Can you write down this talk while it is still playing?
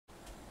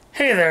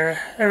Hey there,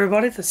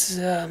 everybody. This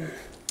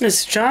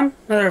is John.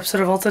 Another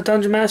episode of Ultimate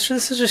Dungeon Master.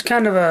 This is just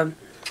kind of a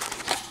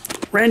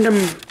random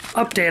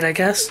update, I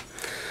guess.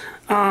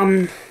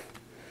 Kind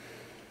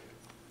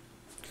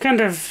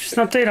of just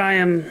an update. I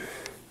am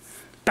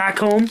back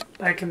home,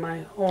 back in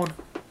my old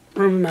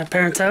room in my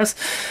parents' house,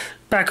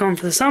 back home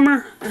for the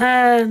summer,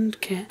 and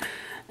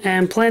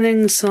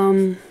planning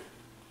some,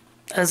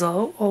 as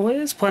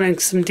always, planning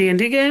some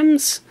D&D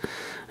games.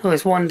 At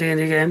least one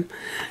D&D game,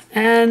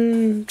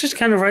 and just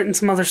kind of writing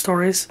some other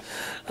stories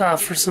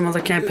for some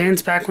other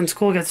campaigns back when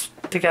school gets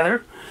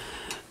together,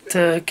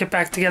 to get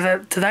back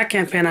together to that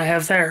campaign I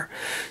have there.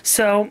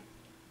 So,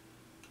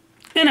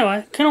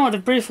 anyway, kind of want to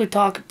briefly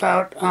talk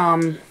about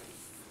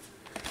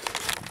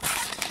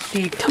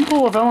the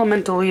Temple of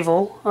Elemental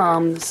Evil.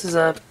 This is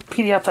a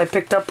PDF I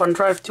picked up on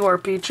Drive to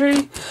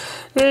RPG.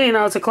 You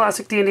know, it's a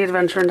classic D&D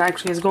adventure, and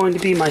actually is going to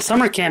be my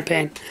summer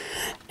campaign.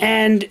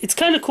 And it's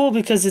kind of cool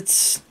because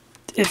it's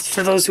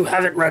for those who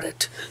haven't read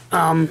it.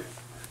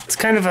 It's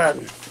kind of a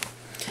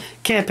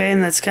campaign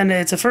that's kind of,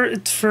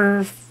 it's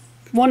for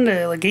 1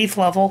 to like 8th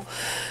level.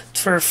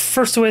 It's for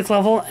 1st to 8th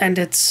level, and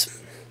it's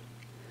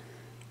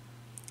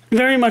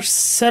very much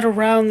set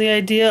around the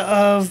idea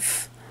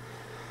of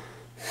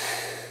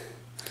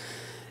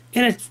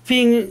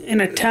being in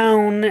a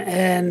town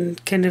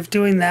and kind of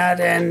doing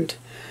that and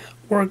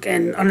work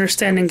and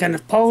understanding kind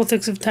of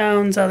politics of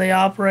towns, how they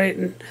operate,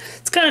 and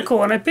it's kind of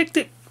cool. And I picked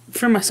it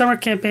for my summer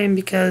campaign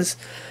because,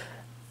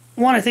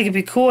 one, I think it'd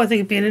be cool. I think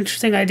it'd be an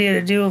interesting idea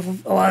to do.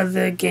 With a lot of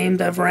the games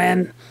I've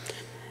ran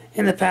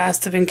in the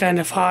past have been kind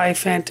of high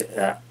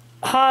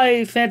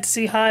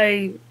fantasy,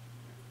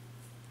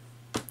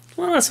 well,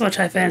 not so much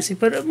high fantasy,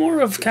 but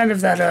more of kind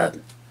of that,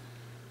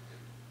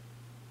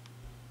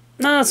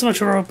 not so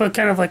much a but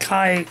kind of like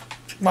high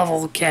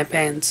level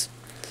campaigns.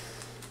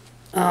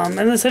 And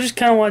this, I just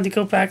kind of wanted to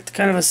go back to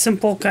kind of a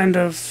simple kind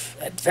of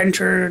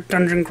adventure,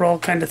 dungeon crawl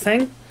kind of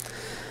thing.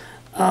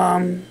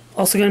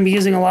 Also going to be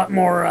using a lot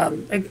more,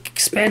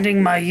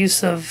 expanding my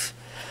use of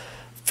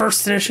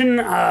 1st edition,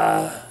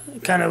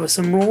 kind of with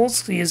some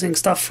rules, using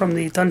stuff from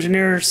the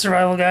Dungeoneer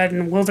Survival Guide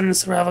and Wilderness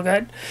Survival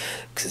Guide,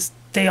 because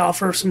they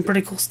offer some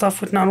pretty cool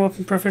stuff with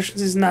non-weapon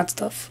proficiencies and that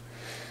stuff,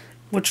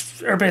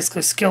 which are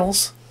basically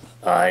skills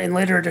in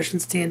later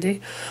editions of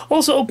D&D.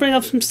 Also opening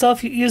up some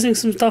stuff, using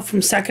some stuff from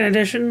 2nd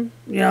edition,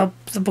 you know,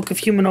 the Book of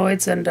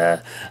Humanoids, and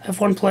I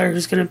have one player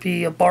who's going to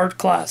be a bard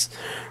class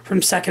from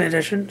 2nd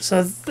edition,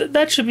 so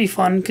that should be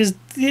fun, because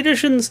the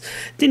editions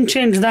didn't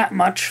change that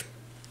much.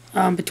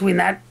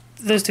 Between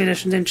those 2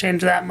 editions didn't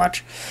change that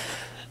much.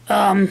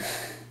 But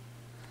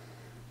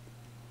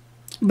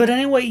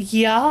anyway,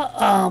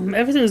 yeah,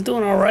 everything's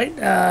doing alright.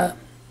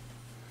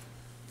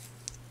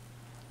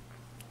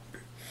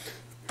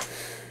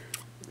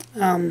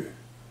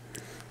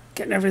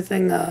 Getting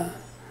everything,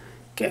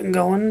 getting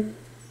going.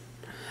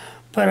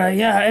 But,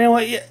 yeah,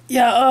 anyway,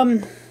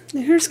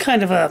 here's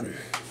kind of an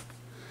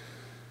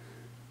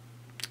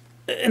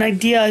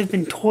idea I've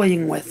been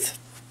toying with,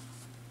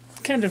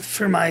 kind of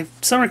for my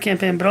summer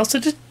campaign, but also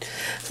just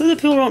so that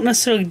people don't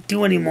necessarily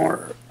do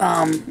anymore,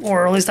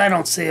 or at least I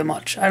don't see it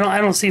much. I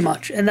don't see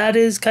much, and that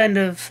is kind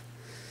of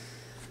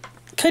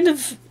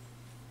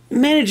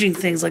managing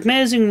things, like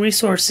managing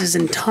resources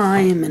and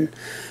time and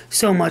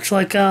so much,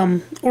 like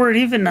or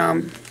even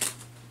or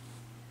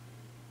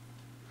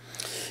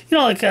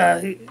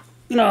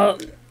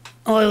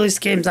at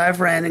least games I've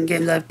ran and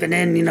games I've been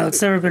in,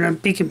 it's never been a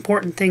big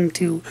important thing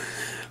to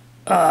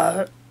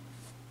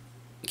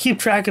keep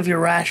track of your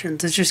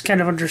rations. It's just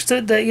kind of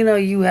understood that,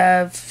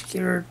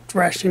 you're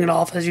rationing it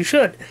off as you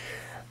should.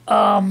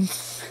 Or,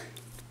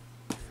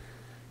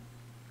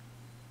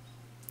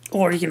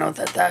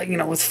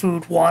 that with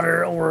food,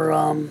 water,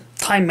 or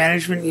time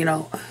management,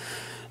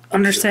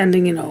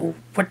 understanding,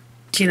 what,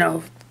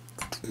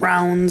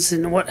 rounds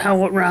and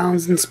what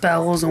rounds and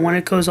spells and when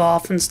it goes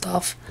off and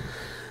stuff.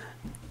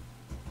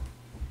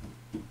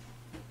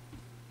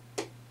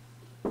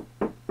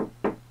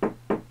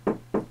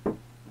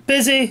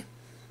 Busy.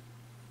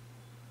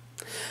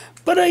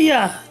 But,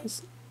 yeah.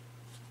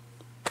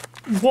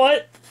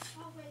 What?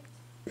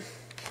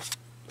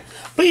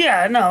 But,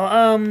 yeah,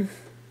 no,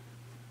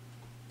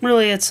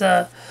 really, it's,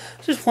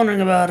 just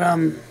wondering about,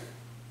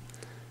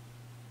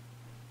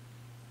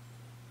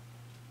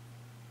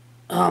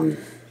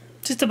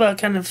 just about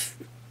kind of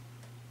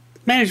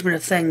management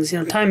of things,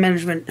 time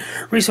management,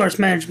 resource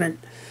management,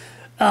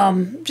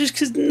 just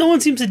because no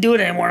one seems to do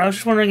it anymore. I was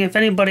just wondering if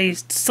anybody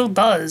still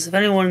does, if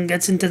anyone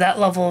gets into that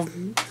level of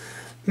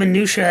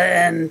minutia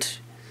and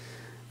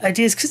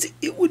ideas, because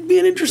it would be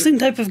an interesting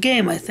type of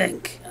game, I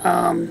think,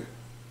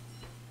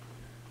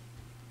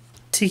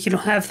 to,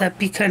 have that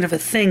be kind of a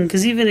thing,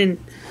 because even in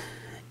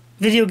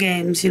video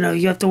games,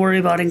 you have to worry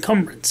about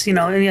encumbrance,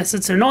 and yes,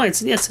 it's an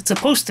annoyance, and yes, it's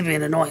supposed to be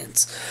an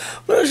annoyance,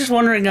 but I was just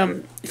wondering,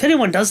 if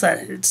anyone does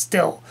that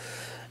still,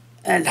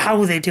 and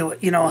how they do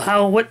it,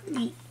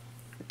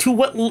 to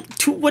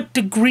what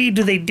degree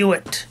do they do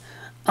it,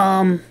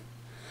 but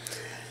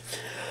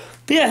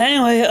yeah,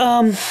 anyway,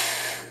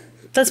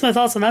 that's my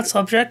thoughts on that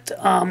subject.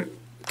 Kind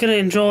gonna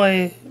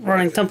enjoy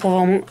running Temple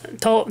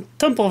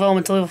of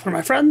Elemental Evil for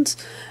my friends.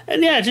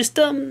 And yeah, just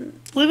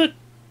leave a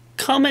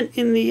comment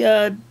in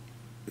the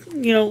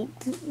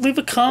leave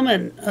a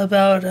comment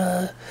about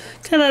kind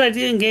of that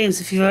idea in games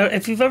if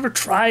you've ever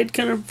tried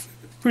kind of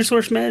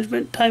resource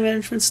management, time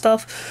management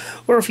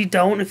stuff, or if you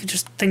don't, if you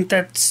just think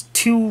that's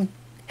too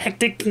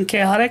hectic and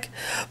chaotic.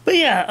 But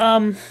yeah,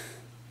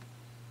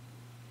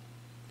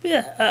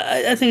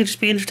 I think it'd just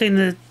be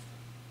interesting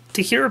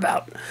to hear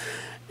about.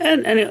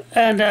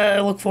 And I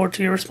look forward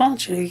to your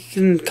response. You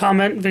can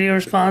comment video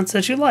response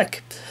that you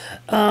like.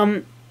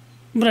 But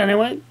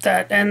anyway,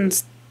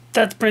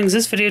 that brings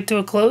this video to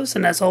a close.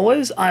 And as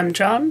always, I'm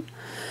John,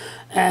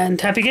 and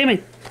happy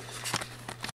gaming.